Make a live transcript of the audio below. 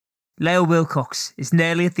Lael Wilcox is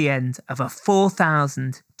nearly at the end of a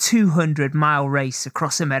 4,200-mile race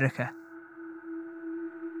across America.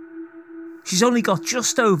 She's only got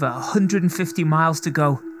just over 150 miles to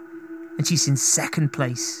go, and she's in second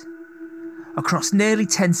place. Across nearly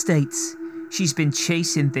 10 states, she's been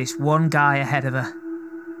chasing this one guy ahead of her.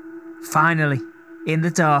 Finally, in the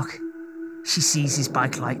dark, she sees his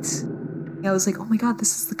bike lights. I was like, oh my God,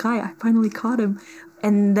 this is the guy. I finally caught him.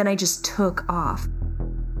 And then I just took off.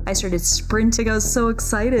 I started sprinting. I was so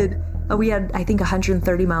excited. We had, I think,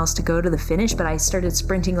 130 miles to go to the finish, but I started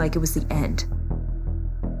sprinting like it was the end.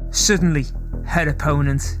 Suddenly, her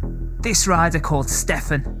opponent, this rider called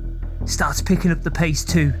Stefan, starts picking up the pace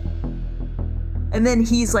too. And then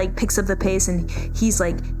he's like, picks up the pace and he's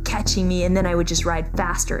like catching me. And then I would just ride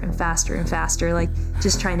faster and faster and faster, like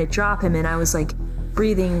just trying to drop him. And I was like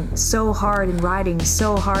breathing so hard and riding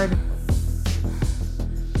so hard.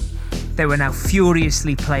 They were now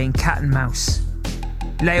furiously playing cat and mouse.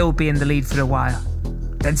 Lael would be in the lead for a while.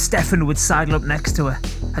 Then Stefan would sidle up next to her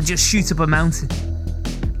and just shoot up a mountain.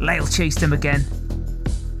 Lael chased him again.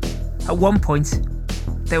 At one point,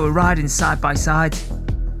 they were riding side by side.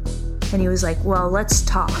 And he was like, well, let's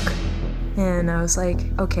talk. And I was like,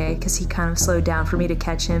 okay, because he kind of slowed down for me to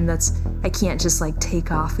catch him. I can't just like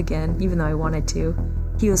take off again, even though I wanted to.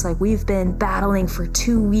 He was like, we've been battling for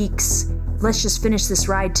 2 weeks. Let's just finish this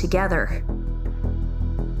ride together.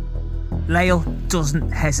 Lael doesn't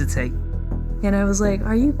hesitate. And I was like,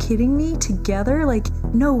 are you kidding me? Together? Like,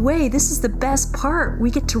 no way, this is the best part. We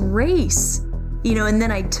get to race. And then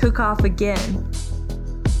I took off again.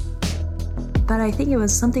 But I think it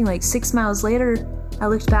was something like 6 miles later, I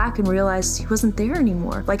looked back and realized he wasn't there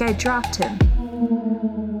anymore. Like I dropped him.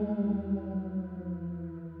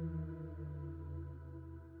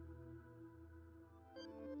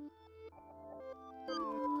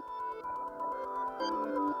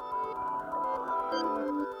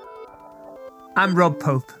 I'm Rob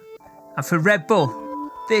Pope, and for Red Bull,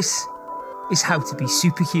 this is How to Be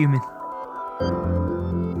Superhuman.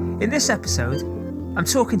 In this episode, I'm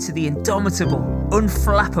talking to the indomitable,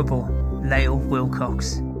 unflappable Lael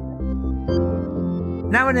Wilcox.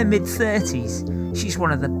 Now in her mid-30s, she's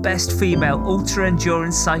one of the best female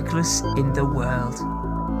ultra-endurance cyclists in the world.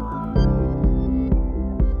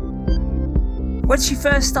 When she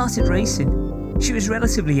first started racing, she was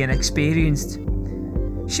relatively inexperienced.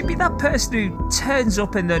 She'd be that person who turns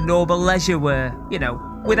up in their normal leisure wear,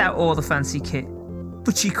 without all the fancy kit.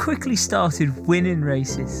 But she quickly started winning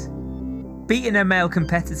races, beating her male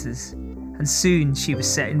competitors, and soon she was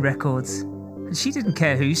setting records. And she didn't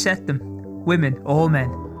care who set them, women or men.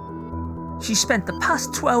 She spent the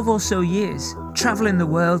past 12 or so years travelling the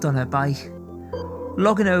world on her bike,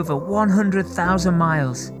 logging over 100,000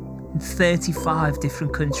 miles in 35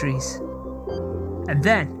 different countries. And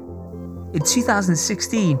then, in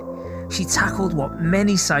 2016, she tackled what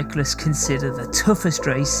many cyclists consider the toughest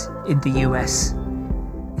race in the US.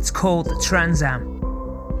 It's called the Trans Am,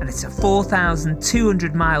 and it's a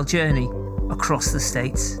 4,200-mile journey across the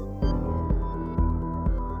states.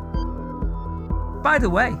 By the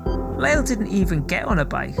way, Lael didn't even get on a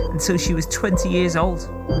bike until she was 20 years old.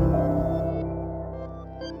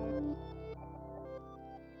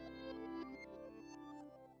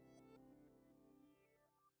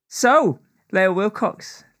 So, Lael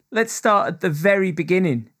Wilcox, let's start at the very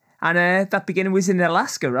beginning. And that beginning was in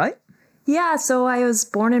Alaska, right? Yeah, so I was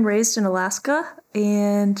born and raised in Alaska.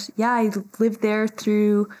 And yeah, I lived there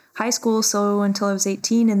through high school, so until I was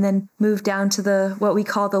 18, and then moved down to what we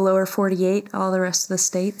call the lower 48, all the rest of the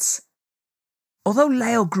states. Although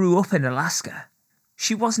Lael grew up in Alaska,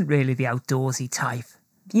 she wasn't really the outdoorsy type.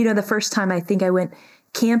 The first time I think I went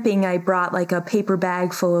camping, I brought like a paper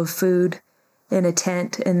bag full of food in a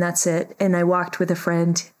tent, and that's it. And I walked with a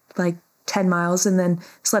friend like 10 miles and then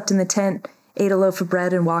slept in the tent, ate a loaf of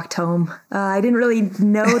bread and walked home. I didn't really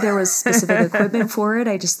know there was specific equipment for it.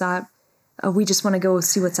 I just thought, we just want to go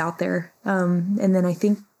see what's out there. And then I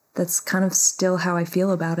think that's kind of still how I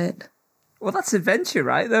feel about it. Well, that's adventure,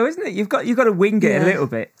 right, though, isn't it? You've got to wing it a little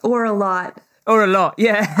bit. Or a lot. Or a lot,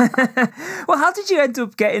 yeah. Well, how did you end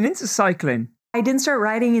up getting into cycling? I didn't start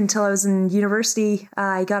riding until I was in university.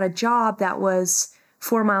 I got a job that was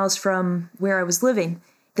 4 miles from where I was living.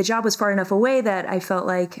 The job was far enough away that I felt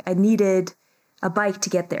like I needed a bike to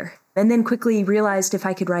get there. And then quickly realized if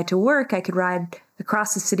I could ride to work, I could ride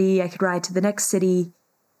across the city, I could ride to the next city.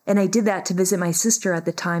 And I did that to visit my sister at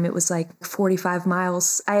the time. It was like 45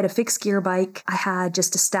 miles. I had a fixed gear bike. I had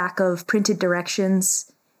just a stack of printed directions.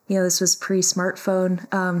 This was pre-smartphone.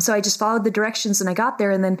 So I just followed the directions and I got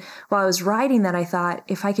there. And then while I was riding that, I thought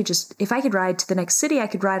if I could ride to the next city, I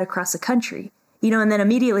could ride across the country. and then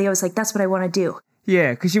immediately I was like, that's what I want to do.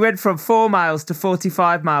 Yeah, because you went from 4 miles to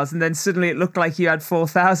 45 miles, and then suddenly it looked like you had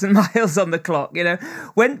 4,000 miles on the clock.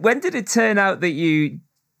 When did it turn out that you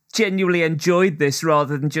genuinely enjoyed this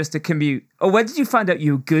rather than just a commute? Or when did you find out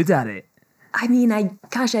you were good at it? I mean, I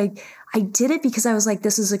did it because I was like,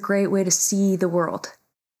 this is a great way to see the world.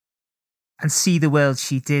 And see the world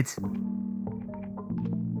she did.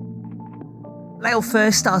 Lael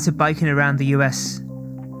first started biking around the US.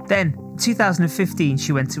 Then, in 2015,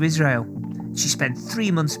 she went to Israel. She spent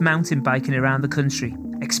 3 months mountain biking around the country,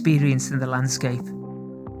 experiencing the landscape.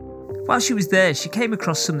 While she was there, she came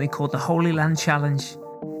across something called the Holy Land Challenge.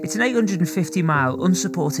 It's an 850-mile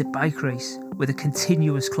unsupported bike race with a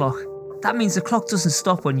continuous clock. That means the clock doesn't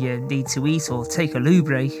stop when you need to eat or take a loo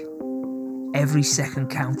break. Every second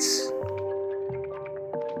counts.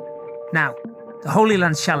 Now, the Holy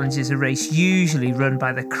Land Challenge is a race usually run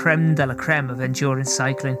by the creme de la creme of endurance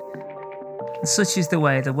cycling. And such is the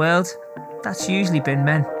way of the world, that's usually been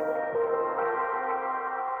men.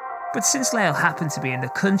 But since Lael happened to be in the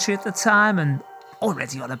country at the time and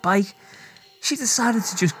already on a bike, she decided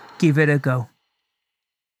to just give it a go.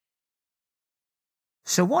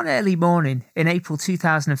 So one early morning in April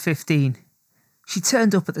 2015, she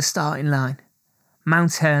turned up at the starting line,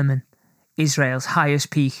 Mount Hermon, Israel's highest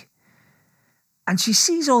peak. And she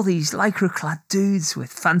sees all these lycra-clad dudes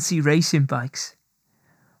with fancy racing bikes.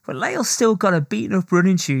 But Lael's still got her beaten-up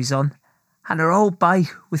running shoes on and her old bike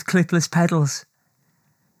with clipless pedals.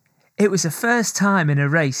 It was the first time in a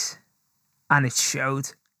race, and it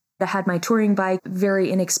showed. I had my touring bike,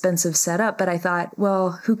 very inexpensive setup, but I thought,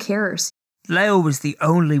 well, who cares? Lael was the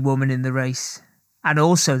only woman in the race, and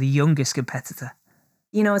also the youngest competitor.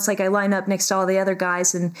 It's like I line up next to all the other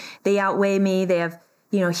guys, and they outweigh me. They have,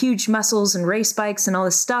 huge muscles and race bikes and all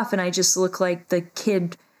this stuff, and I just look like the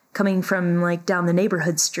kid coming from, down the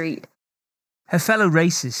neighborhood street. Her fellow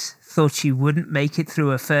racers thought she wouldn't make it through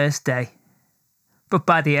her first day. But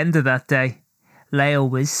by the end of that day, Lael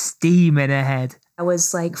was steaming ahead. I was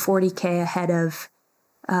 40K ahead of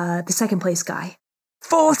the second place guy.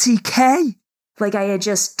 40K? I had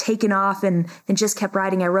just taken off and just kept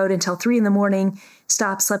riding. I rode until 3 a.m,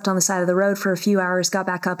 stopped, slept on the side of the road for a few hours, got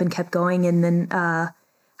back up and kept going. And then I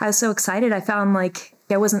was so excited. I found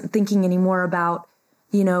I wasn't thinking anymore about,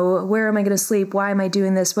 where am I going to sleep? Why am I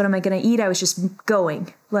doing this? What am I going to eat? I was just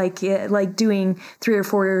going, doing 3 or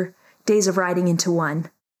 4 days of riding into one.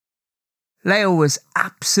 Lael was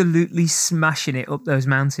absolutely smashing it up those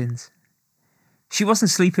mountains. She wasn't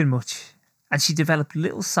sleeping much, and she developed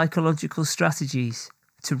little psychological strategies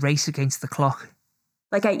to race against the clock.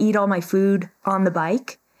 I eat all my food on the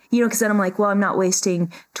bike, because then I'm like, well, I'm not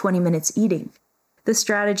wasting 20 minutes eating. The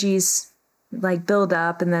strategies build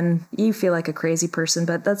up, and then you feel like a crazy person,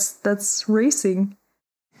 but that's racing.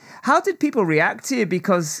 How did people react to you?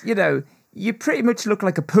 Because, you pretty much look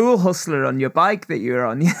like a pool hustler on your bike that you're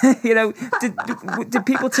on. Did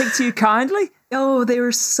people take to you kindly? Oh, they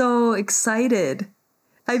were so excited.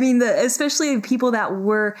 I mean, especially people that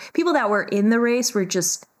were in the race were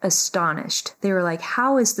just astonished. They were like,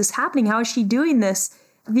 how is this happening? How is she doing this?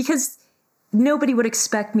 Because nobody would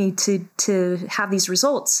expect me to have these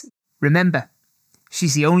results. Remember,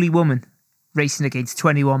 she's the only woman racing against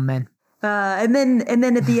 21 men. And then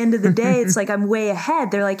at the end of the day, it's I'm way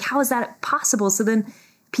ahead. They're like, how is that possible? So then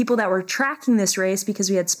people that were tracking this race, because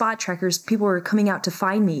we had spot trackers, people were coming out to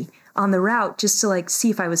find me on the route just to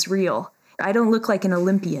see if I was real. I don't look like an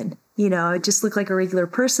Olympian, I just look like a regular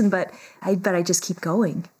person, but I just keep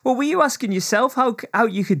going. Well, were you asking yourself how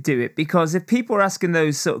you could do it? Because if people are asking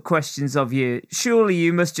those sort of questions of you, surely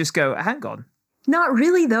you must just go, hang on. Not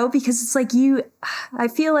really, though, because it's I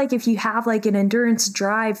feel like if you have an endurance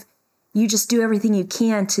drive, you just do everything you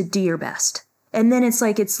can to do your best. And then it's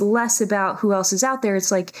it's less about who else is out there.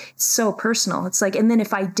 It's it's so personal. It's and then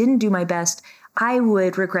if I didn't do my best, I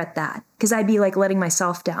would regret that because I'd be letting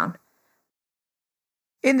myself down.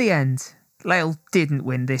 In the end, Lael didn't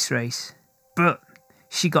win this race, but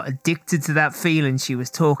she got addicted to that feeling she was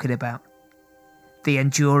talking about. The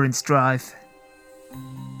endurance drive.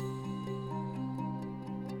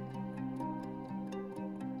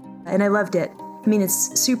 And I loved it. I mean,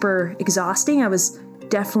 it's super exhausting. I was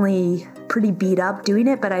definitely pretty beat up doing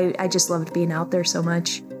it, but I just loved being out there so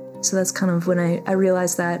much. So that's kind of when I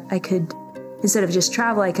realized that I could, instead of just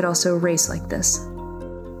travel, I could also race like this.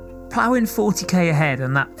 Ploughing 40k ahead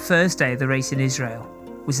on that first day of the race in Israel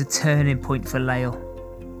was a turning point for Lael.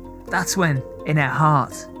 That's when, in her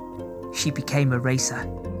heart, she became a racer.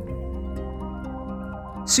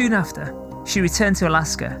 Soon after, she returned to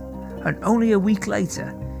Alaska, and only a week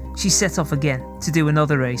later, she set off again to do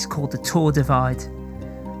another race called the Tour Divide.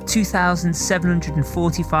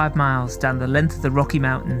 2,745 miles down the length of the Rocky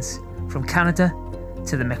Mountains, from Canada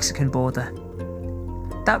to the Mexican border.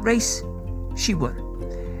 That race, she won.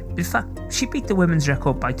 In fact, she beat the women's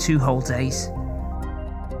record by 2 whole days.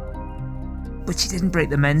 But she didn't break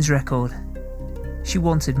the men's record. She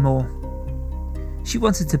wanted more. She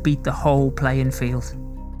wanted to beat the whole playing field.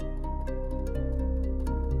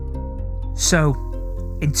 So,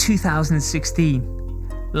 in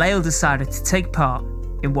 2016, Lael decided to take part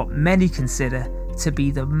in what many consider to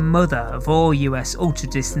be the mother of all US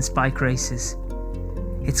ultra-distance bike races.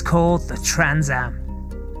 It's called the Trans Am.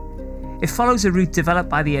 It follows a route developed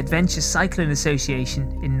by the Adventure Cycling Association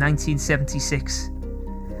in 1976,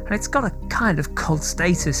 and it's got a kind of cult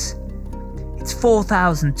status. It's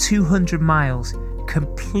 4,200 miles,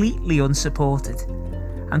 completely unsupported,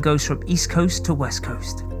 and goes from East Coast to West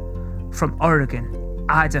Coast, from Oregon,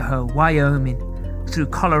 Idaho, Wyoming, through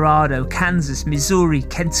Colorado, Kansas, Missouri,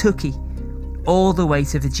 Kentucky, all the way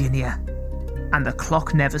to Virginia, and the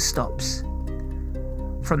clock never stops.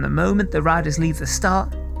 From the moment the riders leave the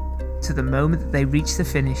start to the moment that they reach the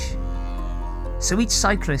finish. So each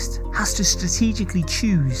cyclist has to strategically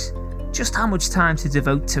choose just how much time to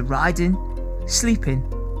devote to riding, sleeping,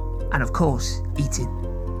 and of course, eating.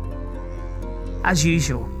 As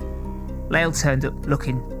usual, Lael turned up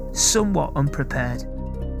looking somewhat unprepared.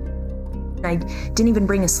 I didn't even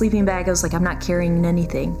bring a sleeping bag. I was like, I'm not carrying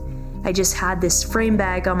anything. I just had this frame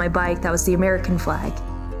bag on my bike that was the American flag.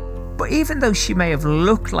 But even though she may have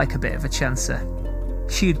looked like a bit of a chancer,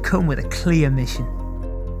 she had come with a clear mission.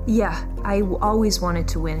 Yeah, I always wanted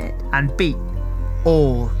to win it. And beat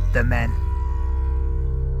all the men.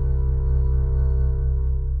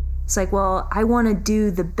 It's like, well, I want to do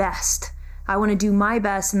the best. I want to do my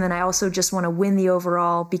best, and then I also just want to win the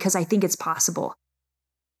overall because I think it's possible.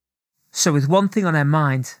 So with one thing on her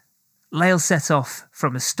mind, Lael set off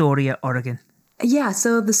from Astoria, Oregon. Yeah,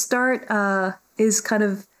 so the start is kind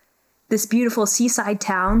of this beautiful seaside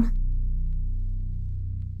town.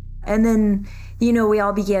 And then, you know, we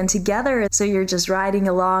all began together. So you're just riding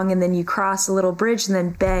along and then you cross a little bridge and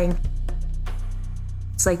then bang.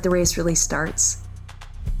 It's like the race really starts.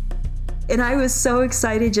 And I was so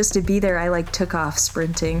excited just to be there. I took off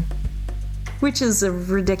sprinting, which is a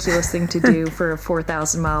ridiculous thing to do for a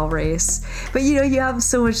 4,000 mile race. But you know, you have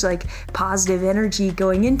so much positive energy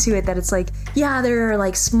going into it that it's like, yeah, there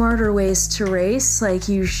are smarter ways to race.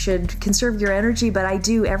 You should conserve your energy, but I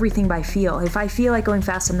do everything by feel. If I feel like going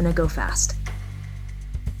fast, I'm gonna go fast.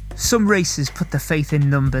 Some races put their faith in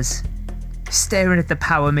numbers, staring at the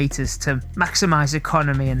power meters to maximize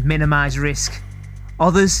economy and minimize risk.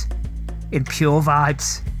 Others, in pure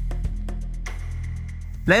vibes.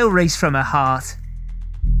 Lael raced from her heart.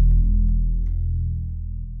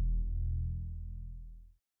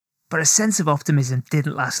 But a sense of optimism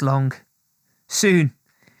didn't last long. Soon,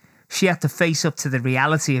 she had to face up to the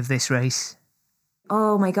reality of this race.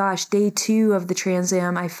 Oh my gosh, day 2 of the Trans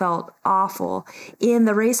Am, I felt awful. And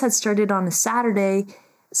the race had started on a Saturday,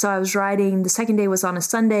 so I was riding, the second day was on a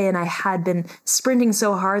Sunday, and I had been sprinting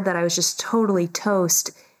so hard that I was just totally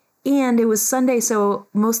toast. And it was Sunday, so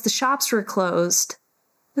most of the shops were closed.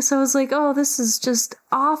 So I was like, oh, this is just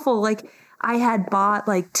awful. I had bought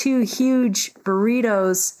 2 huge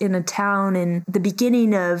burritos in a town in the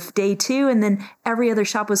beginning of day 2, and then every other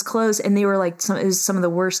shop was closed, and they were it was some of the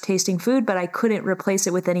worst tasting food, but I couldn't replace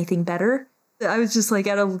it with anything better. I was just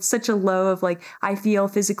at such a low of I feel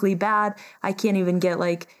physically bad. I can't even get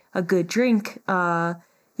a good drink,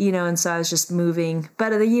 and so I was just moving.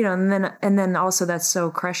 But and then also that's so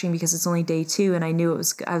crushing because it's only day 2, and I knew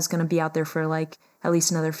I was going to be out there for at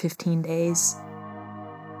least another 15 days.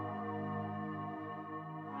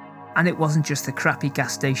 And it wasn't just the crappy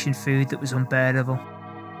gas station food that was unbearable.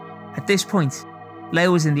 At this point,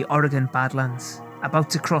 Lael was in the Oregon Badlands,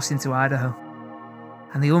 about to cross into Idaho,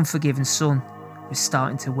 and the unforgiving sun was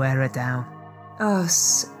starting to wear her down. Oh,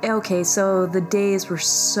 okay, so the days were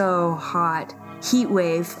so hot. Heat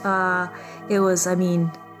wave. It was,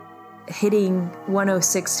 hitting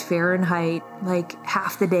 106 Fahrenheit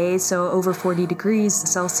half the day, so over 40 degrees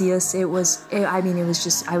Celsius. I was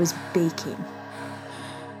baking.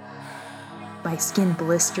 My skin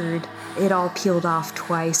blistered. It all peeled off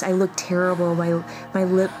twice. I looked terrible. My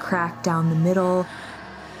lip cracked down the middle.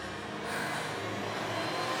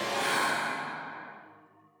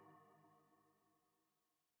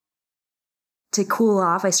 To cool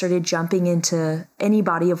off, I started jumping into any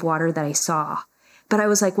body of water that I saw. But I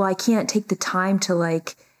was like, well, I can't take the time to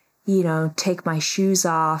take my shoes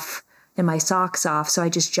off and my socks off. So I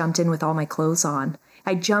just jumped in with all my clothes on.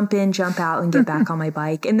 I'd jump in, jump out, and get back on my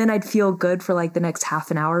bike. And then I'd feel good for the next half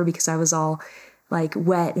an hour because I was all like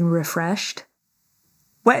wet and refreshed.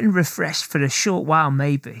 Wet and refreshed for a short while,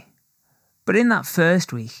 maybe. But in that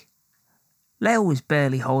first week, Lael was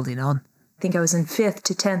barely holding on. I think I was in 5th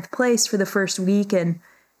to 10th place for the first week and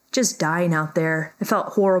just dying out there. It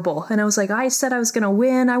felt horrible. And I was like, I said I was going to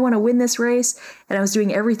win. I want to win this race. And I was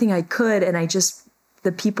doing everything I could. And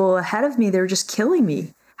the people ahead of me, they were just killing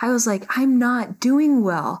me. I was like, I'm not doing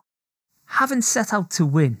well. Having set out to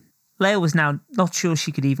win, Lael was now not sure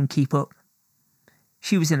she could even keep up.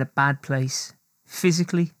 She was in a bad place,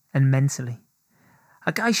 physically and mentally.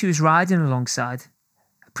 A guy she was riding alongside,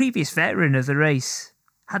 a previous veteran of the race,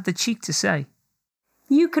 had the cheek to say,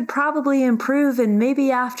 "You could probably improve, and maybe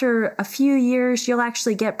after a few years, you'll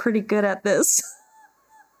actually get pretty good at this."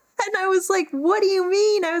 And I was like, what do you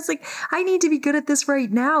mean? I was like, I need to be good at this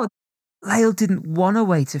right now. Lael didn't want to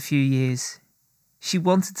wait a few years. She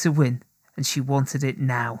wanted to win, and she wanted it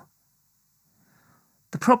now.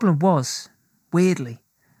 The problem was, weirdly,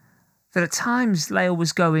 that at times Lael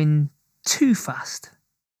was going too fast.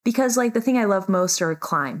 Because like the thing I love most are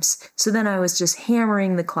climbs. So then I was just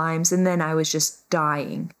hammering the climbs and then I was just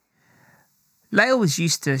dying. Lael was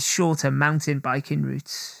used to shorter mountain biking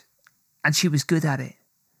routes, and she was good at it.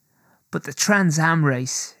 But the Trans Am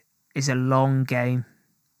race is a long game.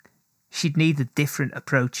 She'd need a different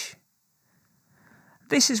approach.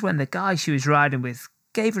 This is when the guy she was riding with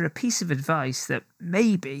gave her a piece of advice that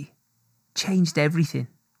maybe changed everything.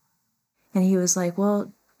 And he was like,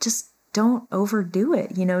 well, just don't overdo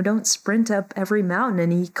it. Don't sprint up every mountain.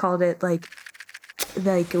 And he called it like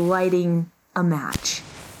lighting a match.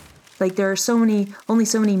 Like there are only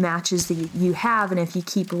so many matches that you have. And if you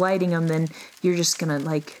keep lighting them, then you're just going to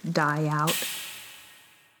like die out.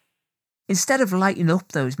 Instead of lighting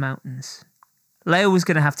up those mountains, Lael was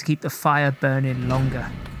going to have to keep the fire burning longer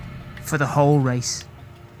for the whole race.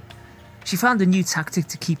 She found a new tactic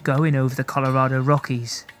to keep going over the Colorado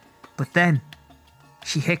Rockies, but then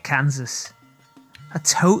she hit Kansas, a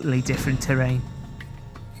totally different terrain.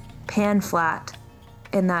 Pan flat,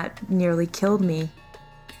 and that nearly killed me.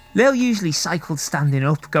 Lael usually cycled standing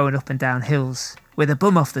up, going up and down hills, with a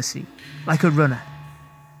bum off the seat, like a runner.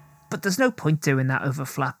 But there's no point doing that over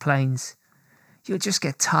flat plains. You'll just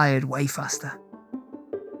get tired way faster.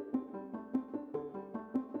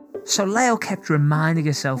 So Lael kept reminding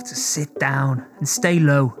herself to sit down and stay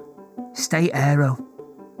low, stay aero.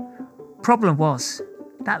 Problem was,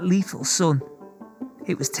 that lethal sun,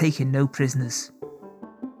 it was taking no prisoners.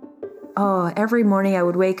 Oh, every morning I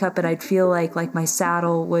would wake up and I'd feel like my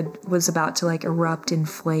saddle was about to like erupt in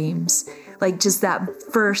flames. Like just that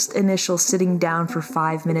first initial sitting down for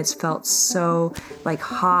 5 minutes felt so like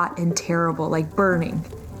hot and terrible, like burning.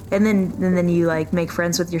 And then you like make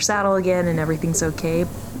friends with your saddle again and everything's okay.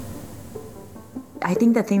 I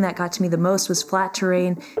think the thing that got to me the most was flat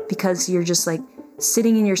terrain, because you're just like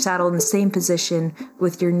sitting in your saddle in the same position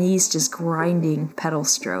with your knees just grinding pedal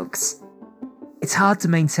strokes. It's hard to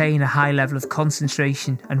maintain a high level of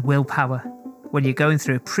concentration and willpower when you're going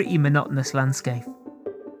through a pretty monotonous landscape.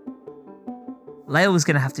 Lael was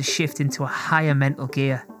going to have to shift into a higher mental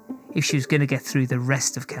gear if she was going to get through the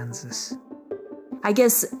rest of Kansas. I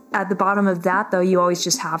guess at the bottom of that, though, you always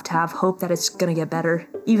just have to have hope that it's going to get better.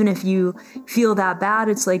 Even if you feel that bad,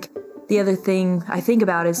 it's like the other thing I think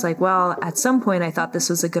about is like, well, at some point I thought this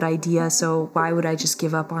was a good idea, so why would I just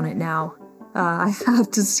give up on it now? I have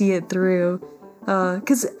to see it through.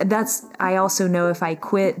 Because I also know if I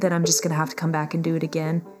quit, then I'm just going to have to come back and do it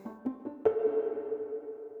again.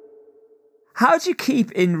 How do you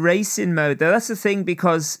keep in racing mode, though? That's the thing,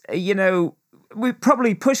 because, we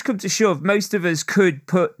probably, push come to shove, most of us could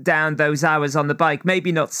put down those hours on the bike,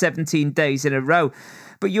 maybe not 17 days in a row,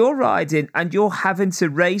 but you're riding and you're having to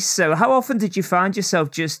race. So how often did you find yourself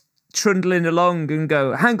just trundling along and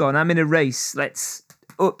go, hang on, I'm in a race, let's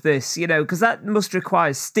up this, because that must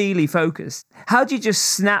require steely focus. How do you just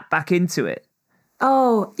snap back into it?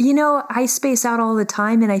 Oh, I space out all the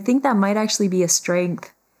time, and I think that might actually be a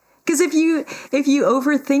strength. Because if you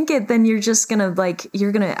overthink it, then you're just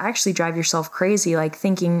you're gonna actually drive yourself crazy, like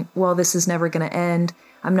thinking, well, this is never gonna end.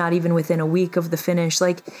 I'm not even within a week of the finish.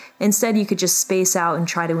 Like instead you could just space out and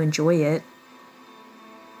try to enjoy it.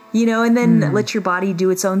 And then let your body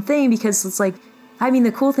do its own thing, because it's like,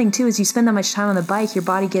 the cool thing too is you spend that much time on the bike, your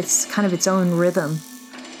body gets kind of its own rhythm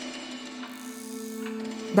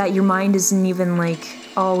that your mind isn't even like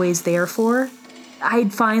always there for.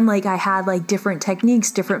 I'd find like I had like different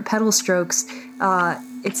techniques, different pedal strokes.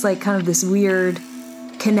 It's like kind of this weird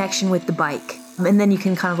connection with the bike. And then you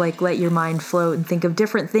can kind of like let your mind float and think of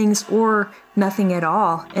different things or nothing at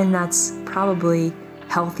all. And that's probably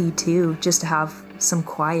healthy too, just to have some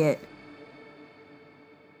quiet.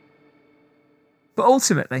 But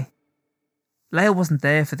ultimately, Lael wasn't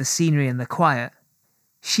there for the scenery and the quiet.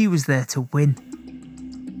 She was there to win.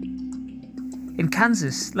 In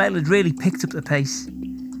Kansas, Lael had really picked up the pace.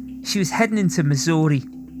 She was heading into Missouri,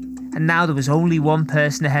 and now there was only one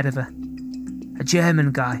person ahead of her. A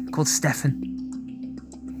German guy called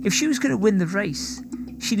Stefan. If she was going to win the race,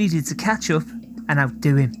 she needed to catch up and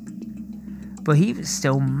outdo him. But he was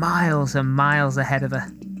still miles and miles ahead of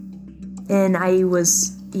her. And I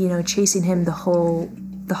was, chasing him the whole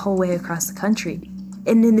way across the country.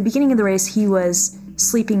 And in the beginning of the race, he was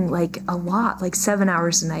sleeping like a lot, like 7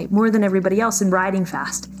 hours a night, more than everybody else, and riding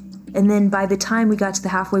fast. And then by the time we got to the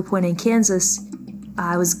halfway point in Kansas,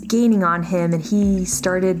 I was gaining on him and he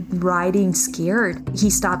started riding scared. He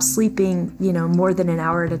stopped sleeping, more than an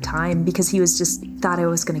hour at a time because he was just thought I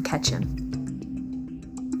was going to catch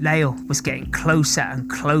him. Lael was getting closer and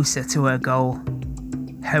closer to her goal,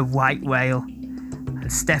 her white whale,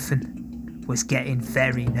 and Stefan was getting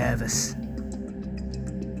very nervous.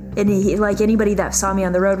 And he, like anybody that saw me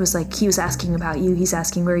on the road was like, he was asking about you, he's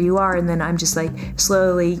asking where you are, and then I'm just like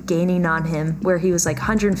slowly gaining on him, where he was like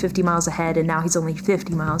 150 miles ahead and now he's only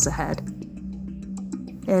 50 miles ahead.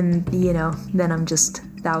 And then I'm just,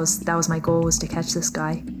 that was my goal, was to catch this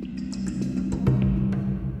guy.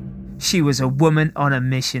 She was a woman on a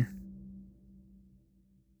mission.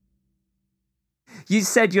 You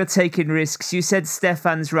said you're taking risks. You said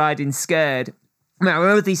Stefan's riding scared. Now, I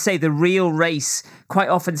know they say the real race quite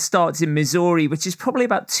often starts in Missouri, which is probably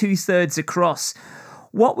about 2/3 across.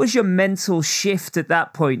 What was your mental shift at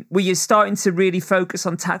that point? Were you starting to really focus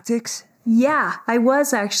on tactics? Yeah, I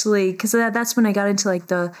was actually, because that's when I got into like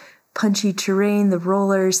the punchy terrain, the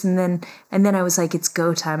rollers, and then I was like, it's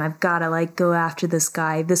go time. I've got to like go after this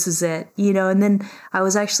guy. This is it, And then I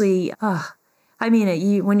was actually,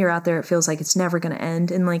 when you're out there, it feels like it's never going to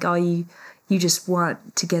end, and like you just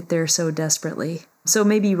want to get there so desperately. So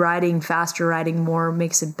maybe riding faster, riding more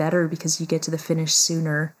makes it better because you get to the finish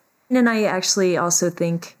sooner. And I actually also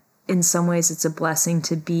think in some ways it's a blessing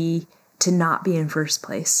to not be in first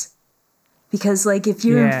place. Because like if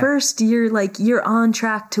you're in first, you're on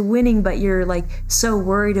track to winning, but you're like so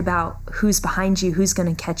worried about who's behind you, who's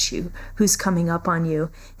going to catch you, who's coming up on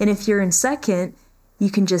you. And if you're in second,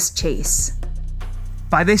 you can just chase.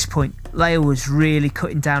 By this point, Lael was really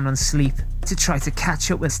cutting down on sleep to try to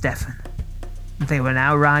catch up with Stefan. They were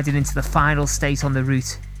now riding into the final state on the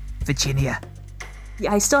route, Virginia.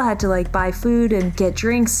 I still had to like buy food and get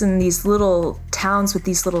drinks in these little towns with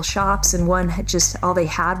these little shops, and one had just, all they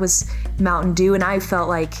had was Mountain Dew, and I felt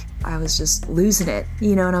like I was just losing it,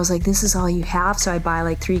 and I was like, this is all you have? So I buy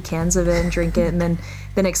like 3 cans of it and drink it, and then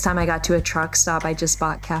the next time I got to a truck stop, I just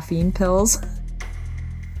bought caffeine pills.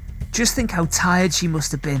 Just think how tired she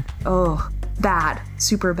must have been. Oh, bad,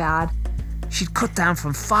 super bad. She'd cut down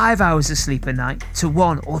from 5 hours of sleep a night to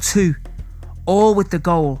 1 or 2, all with the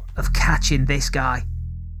goal of catching this guy.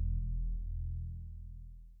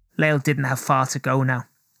 Lael didn't have far to go now.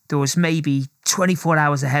 There was maybe 24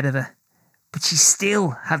 hours ahead of her, but she still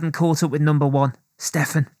hadn't caught up with number 1,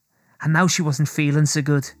 Stefan, and now she wasn't feeling so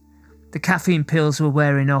good. The caffeine pills were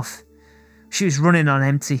wearing off. She was running on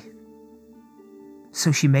empty.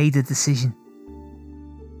 So she made a decision.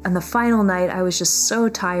 On the final night, I was just so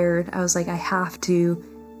tired. I was like, I have to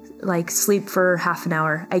sleep for half an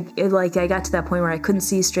hour. I got to that point where I couldn't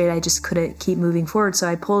see straight. I just couldn't keep moving forward. So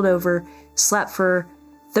I pulled over, slept for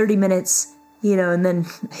 30 minutes, and then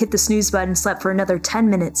hit the snooze button, slept for another 10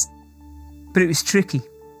 minutes. But it was tricky,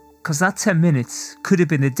 because that 10 minutes could have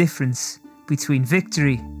been the difference between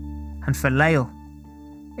victory and, for Lael,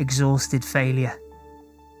 exhausted failure.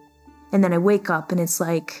 And then I wake up and it's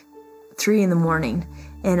like 3 a.m.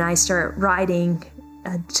 and I start riding.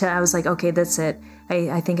 I was like, okay, that's it.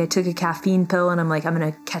 I think I took a caffeine pill and I'm like, I'm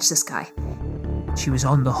going to catch this guy. She was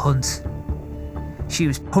on the hunt. She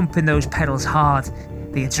was pumping those pedals hard.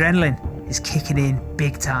 The adrenaline is kicking in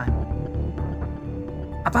big time.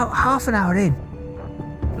 About half an hour in,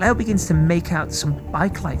 Lael begins to make out some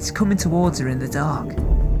bike lights coming towards her in the dark.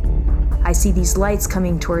 I see these lights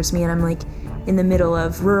coming towards me and I'm like in the middle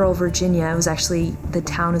of rural Virginia. It was actually, the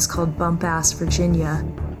town is called Bump Ass, Virginia.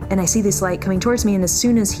 And I see this light coming towards me, and as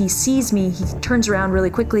soon as he sees me, he turns around really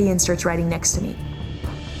quickly and starts riding next to me.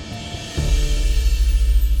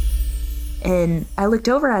 And I looked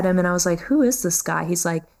over at him and I was like, who is this guy? He's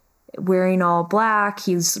like wearing all black.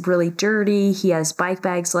 He's really dirty. He has bike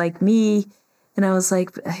bags like me. And I was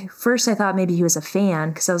like, first I thought maybe he was a fan,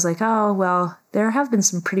 because I was like, oh, well, there have been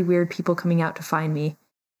some pretty weird people coming out to find me.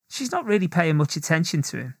 She's not really paying much attention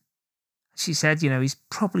to him. She said, he's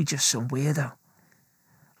probably just some weirdo.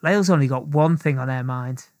 Lael's only got one thing on her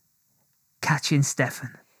mind: catching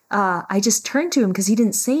Stefan. I just turned to him because he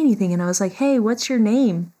didn't say anything. And I was like, hey, what's your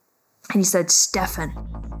name? And he said, Stefan.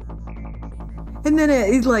 And then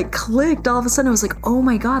it like clicked. All of a sudden, I was like, oh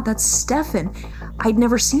my God, that's Stefan. I'd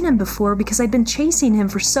never seen him before because I'd been chasing him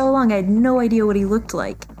for so long. I had no idea what he looked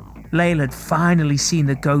like. Layla had finally seen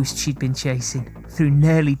the ghost she'd been chasing through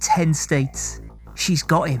nearly 10 states. She's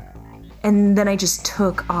got him. And then I just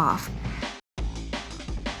took off.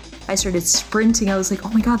 I started sprinting. I was like, oh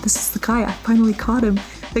my God, this is the guy. I finally caught him.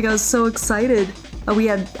 Like, I was so excited. We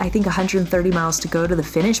had, I think, 130 miles to go to the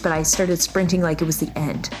finish, but I started sprinting like it was the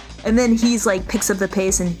end. And then he's like, picks up the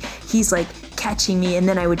pace and he's like catching me. And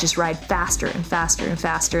then I would just ride faster and faster and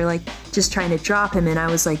faster, like just trying to drop him. And I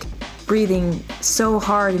was like breathing so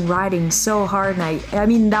hard and riding so hard. And I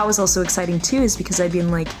mean, that was also exciting too, is because I'd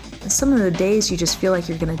been like, some of the days you just feel like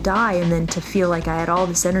you're gonna die. And then to feel like I had all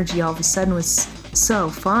this energy all of a sudden was so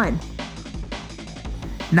fun.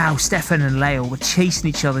 Now Stefan and Lael were chasing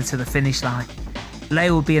each other to the finish line.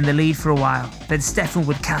 Lael would be in the lead for a while, then Stefan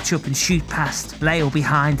would catch up and shoot past, Lael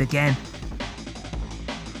behind again.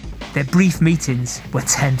 Their brief meetings were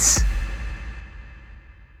tense.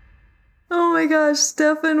 Oh my gosh,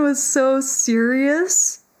 Stefan was so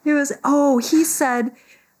serious. He said,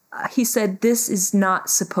 this is not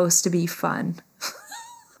supposed to be fun.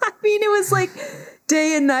 I mean, it was like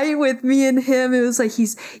day and night with me and him. It was like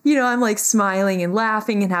I'm like smiling and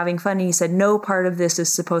laughing and having fun. And he said, no part of this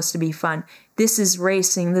is supposed to be fun. This is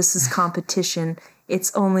racing. This is competition.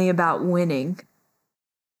 It's only about winning.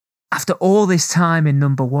 After all this time in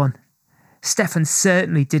number one, Stefan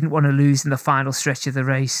certainly didn't want to lose in the final stretch of the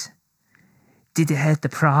race. Did it hurt the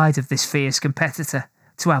pride of this fierce competitor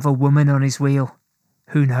to have a woman on his wheel?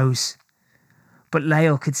 Who knows? But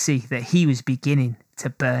Lael could see that he was beginning to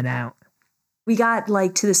burn out. We got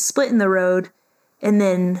like to the split in the road, and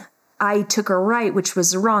then I took a right, which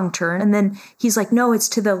was the wrong turn. And then he's like, no, it's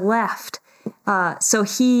to the left. So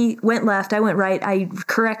he went left, I went right. I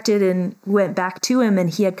corrected and went back to him, and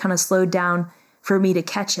he had kind of slowed down for me to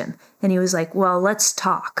catch him. And he was like, well, let's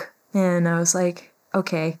talk. And I was like,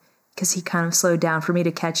 okay, because he kind of slowed down for me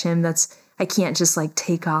to catch him. I can't just like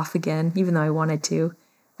take off again, even though I wanted to.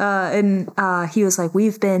 And he was like,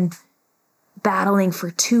 we've been battling for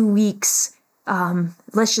 2 weeks.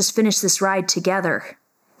 Let's just finish this ride together.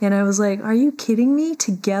 And I was like, are you kidding me?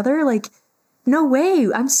 Together? Like, no way.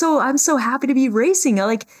 I'm so happy to be racing.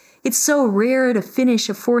 It's so rare to finish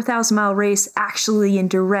a 4,000-mile race actually in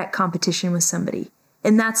direct competition with somebody.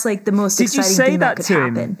 And that's like the most exciting thing that could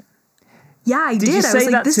happen. Yeah, I did. Did you say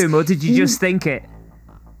that to him, or did you just think it?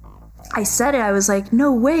 I said it. I was like,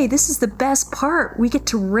 no way. This is the best part. We get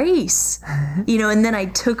to race. And then I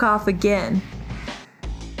took off again.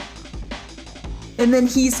 And then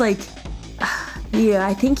he's like, yeah,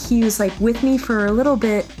 I think he was like with me for a little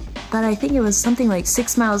bit, but I think it was something like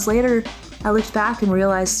 6 miles later, I looked back and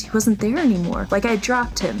realized he wasn't there anymore. Like I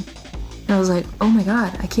dropped him. And I was like, oh my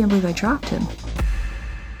God, I can't believe I dropped him.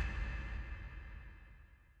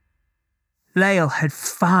 Lael had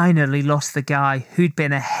finally lost the guy who'd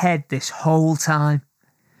been ahead this whole time.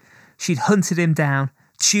 She'd hunted him down,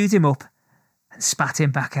 chewed him up, and spat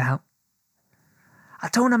him back out. I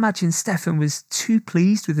don't imagine Stefan was too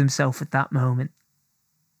pleased with himself at that moment.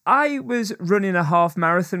 I was running a half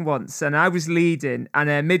marathon once, and I was leading,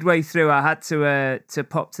 and midway through I had to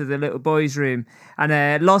pop to the little boys' room,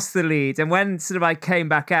 and lost the lead. And when I came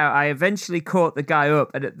back out, I eventually caught the guy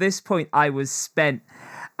up, and at this point I was spent.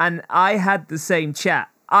 And I had the same chat.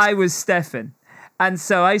 I was Stefan. And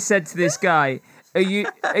so I said to this guy, are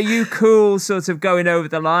you cool sort of going over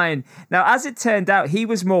the line? Now, as it turned out, he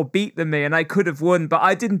was more beat than me and I could have won, but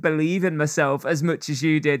I didn't believe in myself as much as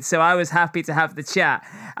you did. So I was happy to have the chat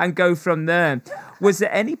and go from there. Was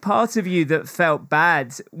there any part of you that felt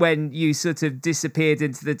bad when you sort of disappeared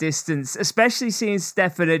into the distance, especially seeing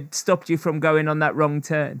Stefan had stopped you from going on that wrong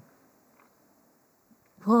turn?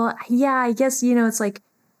 Well, yeah, I guess, it's like,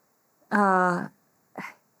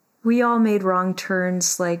 we all made wrong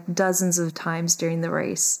turns like dozens of times during the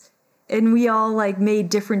race, and we all like made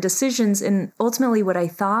different decisions. And ultimately what I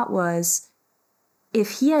thought was,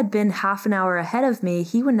 if he had been half an hour ahead of me,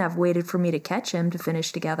 he wouldn't have waited for me to catch him to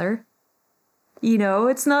finish together.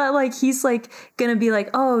 It's not like he's like gonna be like,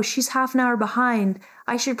 oh, she's half an hour behind,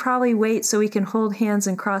 I should probably wait so we can hold hands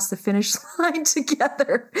and cross the finish line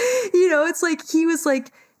together. It's like he was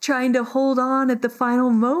like trying to hold on at the final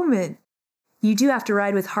moment. You do have to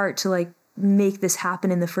ride with heart to like make this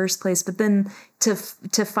happen in the first place, but then to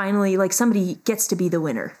finally like somebody gets to be the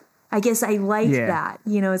winner. I guess I like that.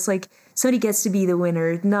 It's like somebody gets to be the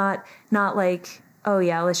winner, not like, oh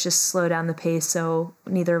yeah, let's just slow down the pace so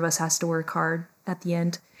neither of us has to work hard at the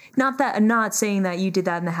end. Not that I'm not saying that you did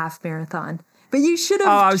that in the half marathon, but you should have.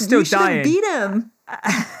 Oh, I was still dying. Beat him.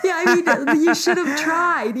 Yeah, I mean, you should have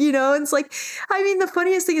tried, you know? It's like, I mean, the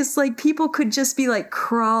funniest thing is like people could just be like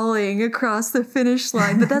crawling across the finish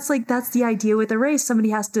line, but that's the idea with a race.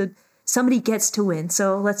 Somebody gets to win.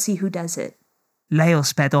 So let's see who does it. Lael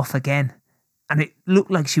sped off again, and it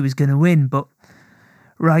looked like she was going to win, but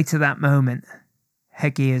right at that moment, her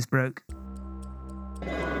gears broke.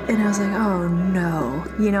 And I was like, oh no.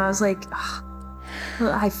 You know, I was like,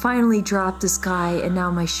 I finally dropped this guy and now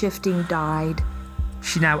my shifting died.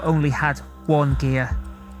 She now only had one gear.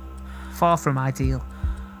 Far from ideal.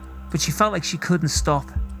 But she felt like she couldn't stop.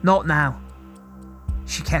 Not now.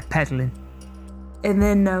 She kept pedaling. And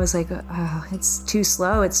then I was like, oh, it's too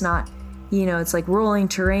slow. It's not, you know, it's like rolling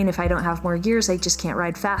terrain. If I don't have more gears, I just can't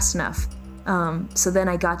ride fast enough. So then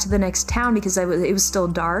I got to the next town because it was still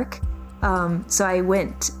dark. So I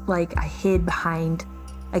went, like, I hid behind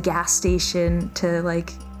a gas station to,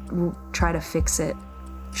 like, try to fix it.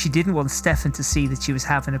 She didn't want Stefan to see that she was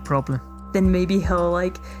having a problem. Then maybe he'll,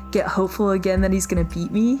 like, get hopeful again that he's gonna beat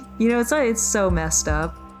me. You know, it's so messed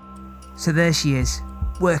up. So there she is,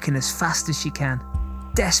 working as fast as she can,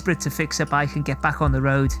 desperate to fix her bike and get back on the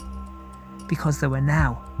road. Because there were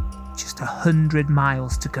now just 100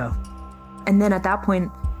 miles to go. And then at that point,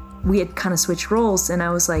 we had kind of switched roles, and I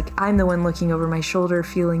was like, I'm the one looking over my shoulder,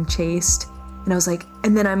 feeling chased. And I was like,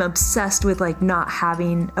 and then I'm obsessed with like not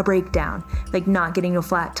having a breakdown, like not getting a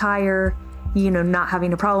flat tire, you know, not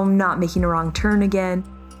having a problem, not making a wrong turn again.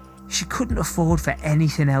 She couldn't afford for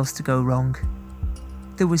anything else to go wrong.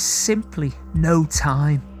 There was simply no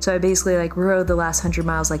time. So I basically like rode the last 100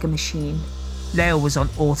 miles like a machine. Lael was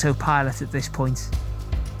on autopilot at this point,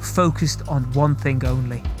 focused on one thing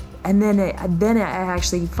only. And then I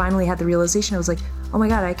actually finally had the realization. I was like, oh my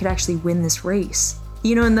God, I could actually win this race.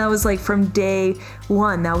 You know, and that was like from day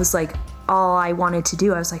one, that was like all I wanted to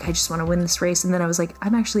do. I was like, I just want to win this race. And then I was like,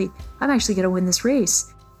 I'm actually going to win this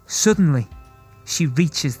race. Suddenly, she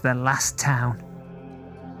reaches the last town.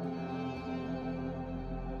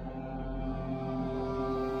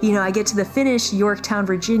 You know, I get to the finish, Yorktown,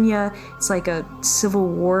 Virginia. It's like a Civil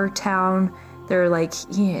War town. They're like,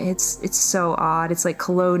 yeah, it's so odd. It's like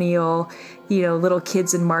colonial, you know, little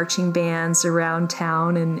kids in marching bands around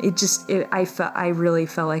town. And I really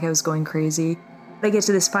felt like I was going crazy. I get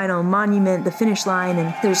to this final monument, the finish line,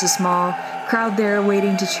 and there's a small crowd there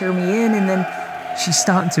waiting to cheer me in. And then she's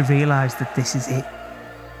starting to realize that this is it.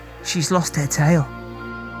 She's lost her tail.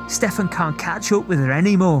 Stefan can't catch up with her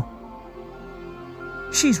anymore.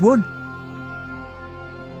 She's won.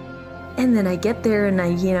 And then I get there and I,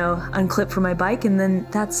 you know, unclip from my bike, and then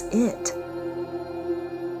that's it.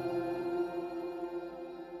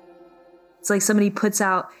 It's like somebody puts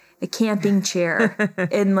out a camping chair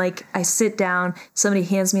and like I sit down, somebody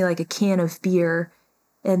hands me like a can of beer,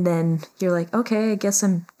 and then you're like, okay, I guess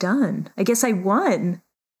I'm done. I guess I won.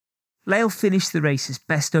 Lael finished the race as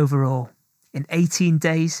best overall in 18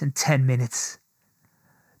 days and 10 minutes.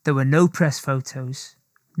 There were no press photos,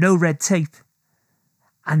 no red tape,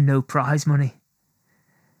 and no prize money.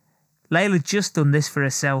 Lael had just done this for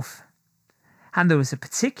herself, and there was a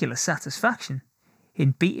particular satisfaction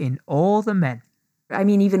in beating all the men. I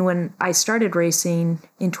mean, even when I started racing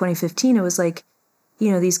in 2015, it was like,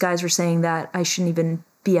 you know, these guys were saying that I shouldn't even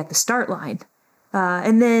be at the start line.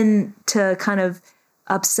 And then to kind of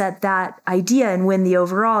upset that idea and win the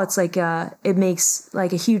overall, it's like it makes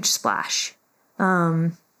like a huge splash.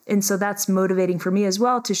 And so that's motivating for me as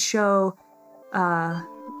well to show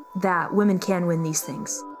that women can win these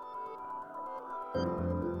things.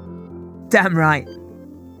 Damn right.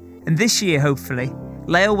 And this year, hopefully,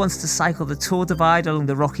 Lael wants to cycle the Tour Divide along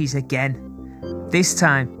the Rockies again. This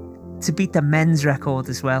time, to beat the men's record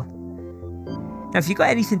as well. Now, if you've got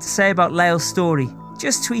anything to say about Lael's story,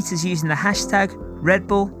 just tweet us using the hashtag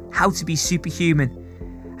 #RedBullHowToBeSuperhuman.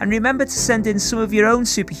 And remember to send in some of your own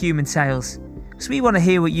superhuman tales, because we want to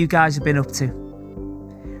hear what you guys have been up to.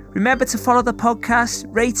 Remember to follow the podcast,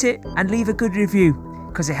 rate it, and leave a good review,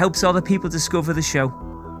 because it helps other people discover the show.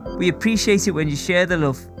 We appreciate it when you share the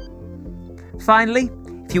love. Finally,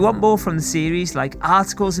 if you want more from the series, like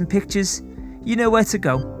articles and pictures, you know where to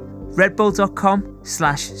go.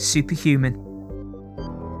 redbull.com/superhuman.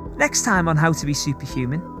 Next time on How to Be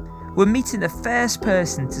Superhuman, we're meeting the first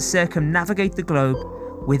person to circumnavigate the globe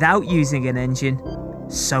without using an engine,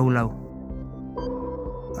 solo.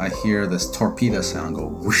 I hear this torpedo sound go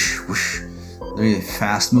whoosh, whoosh. Very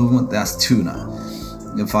fast movement, that's tuna.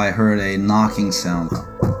 If I heard a knocking sound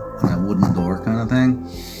on a wooden door kind of thing,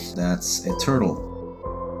 that's a turtle.